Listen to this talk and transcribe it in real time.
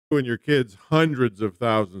and your kids hundreds of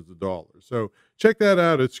thousands of dollars. So check that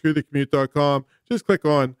out at screwthecommute.com. Just click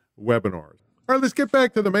on webinars. All right, let's get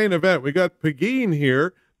back to the main event. We got Pegine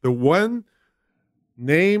here, the one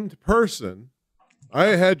named person.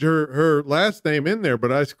 I had her last name in there,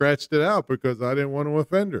 but I scratched it out because I didn't want to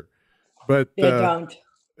offend her. But don't.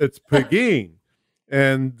 It's Pegine.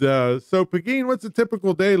 And so, Pegine, what's a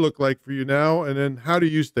typical day look like for you now? And then how do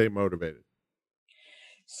you stay motivated?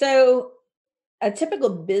 So a typical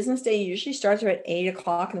business day usually starts around 8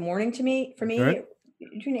 o'clock in the morning for me. Okay.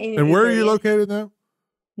 Between 8 and where are you located now?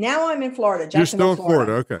 Now I'm in Florida. You're still in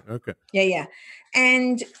Florida. Okay. Yeah.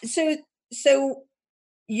 And so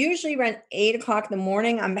usually around 8 o'clock in the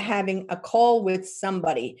morning, I'm having a call with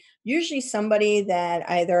somebody, usually somebody that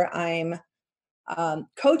either I'm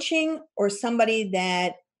coaching or somebody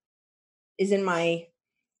that is in my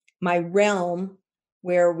realm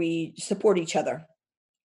where we support each other.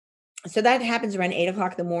 So that happens around 8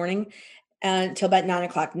 o'clock in the morning until about 9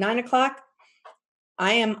 o'clock. 9 o'clock,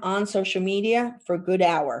 I am on social media for a good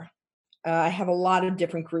hour. I have a lot of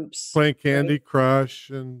different groups. Playing Candy Crush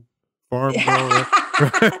and Farmville.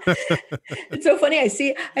 It's so funny. I've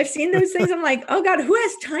seen those things. I'm like, oh God, who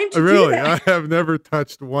has time to really? do that? I have never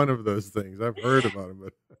touched one of those things. I've heard about them,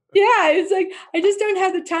 but yeah, it's like I just don't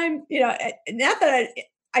have the time. Not that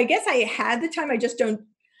I guess I had the time. I just don't.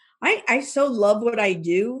 I so love what I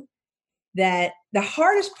do that the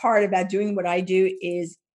hardest part about doing what I do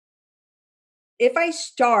is if I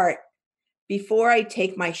start before I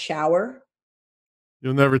take my shower.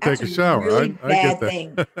 You'll never take a shower. Really I bad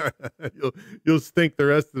get that. Thing. You'll stink the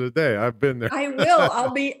rest of the day. I've been there. I will. I'll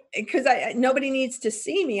be because nobody needs to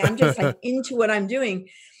see me. I'm just like into what I'm doing.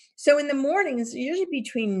 So in the mornings, usually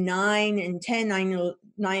between 9 and 10,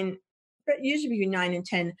 9, but usually between 9 and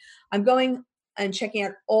 10, I'm going and checking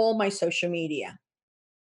out all my social media.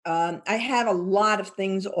 I have a lot of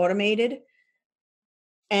things automated.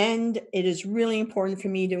 And it is really important for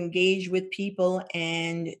me to engage with people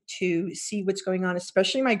and to see what's going on,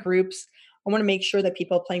 especially my groups. I want to make sure that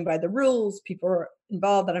people are playing by the rules, people are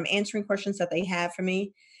involved, that I'm answering questions that they have for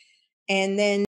me. And then